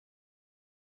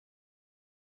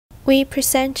We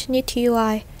present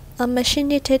KnitUI, a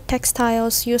machine-knitted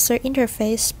textiles user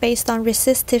interface based on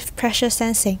resistive pressure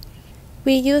sensing.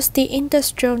 We use the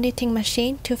industrial knitting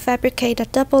machine to fabricate a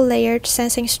double-layered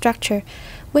sensing structure,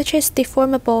 which is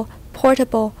deformable,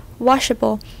 portable,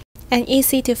 washable, and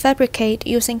easy to fabricate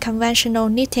using conventional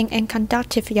knitting and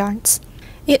conductive yarns.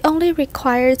 It only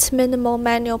requires minimal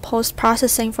manual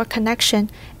post-processing for connection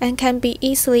and can be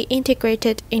easily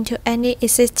integrated into any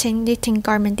existing knitting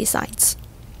garment designs.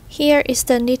 Here is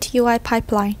the KnitUI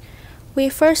pipeline. We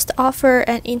first offer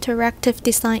an interactive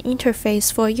design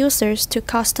interface for users to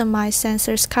customize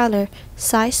sensors' color,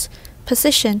 size,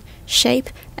 position, shape,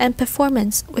 and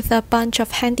performance with a bunch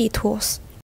of handy tools.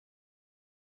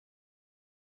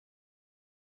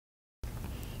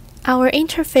 Our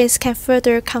interface can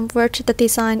further convert the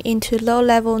design into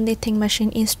low-level knitting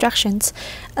machine instructions,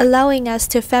 allowing us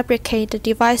to fabricate the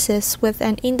devices with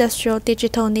an industrial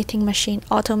digital knitting machine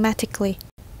automatically.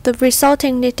 The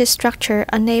resulting knitted structure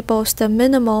enables the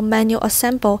minimal manual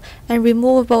assemble and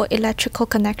removable electrical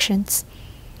connections.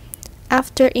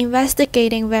 After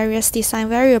investigating various design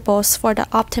variables for the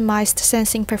optimized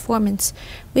sensing performance,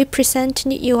 we present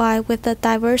KnitUI with a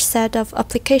diverse set of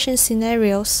application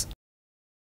scenarios.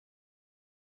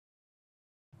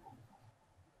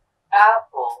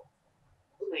 Apple,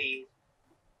 leaf,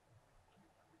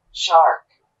 shark,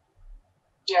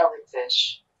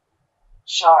 jellyfish,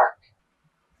 shark,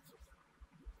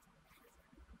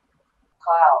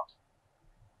 cloud,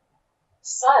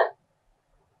 sun,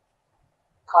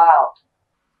 cloud,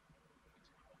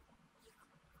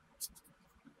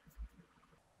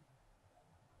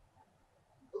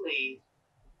 leaf,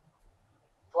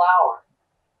 flower,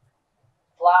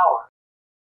 flower.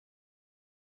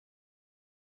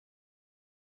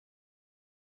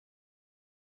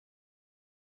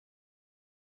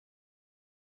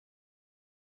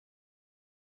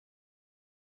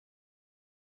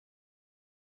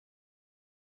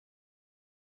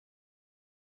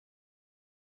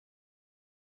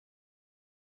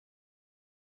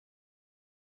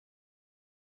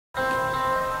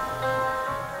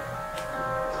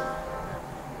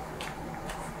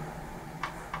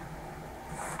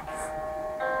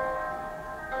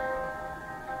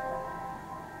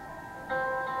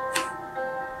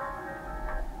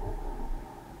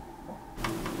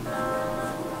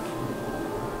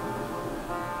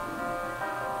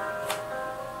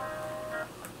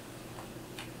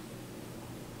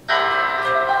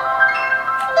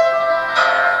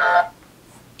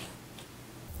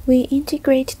 We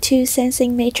integrate two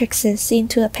sensing matrices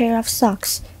into a pair of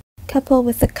socks. Coupled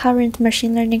with the current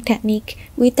machine learning technique,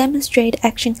 we demonstrate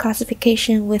action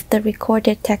classification with the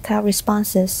recorded tactile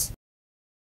responses.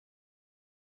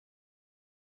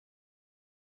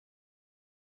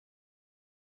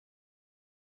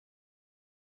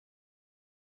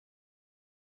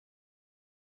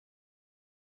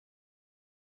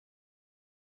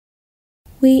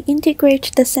 We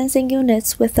integrate the sensing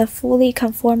units with a fully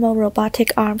conformal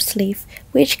robotic arm sleeve,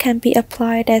 which can be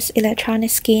applied as electronic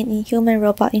skin in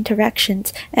human-robot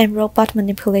interactions and robot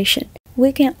manipulation.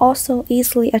 We can also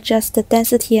easily adjust the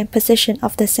density and position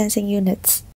of the sensing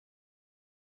units.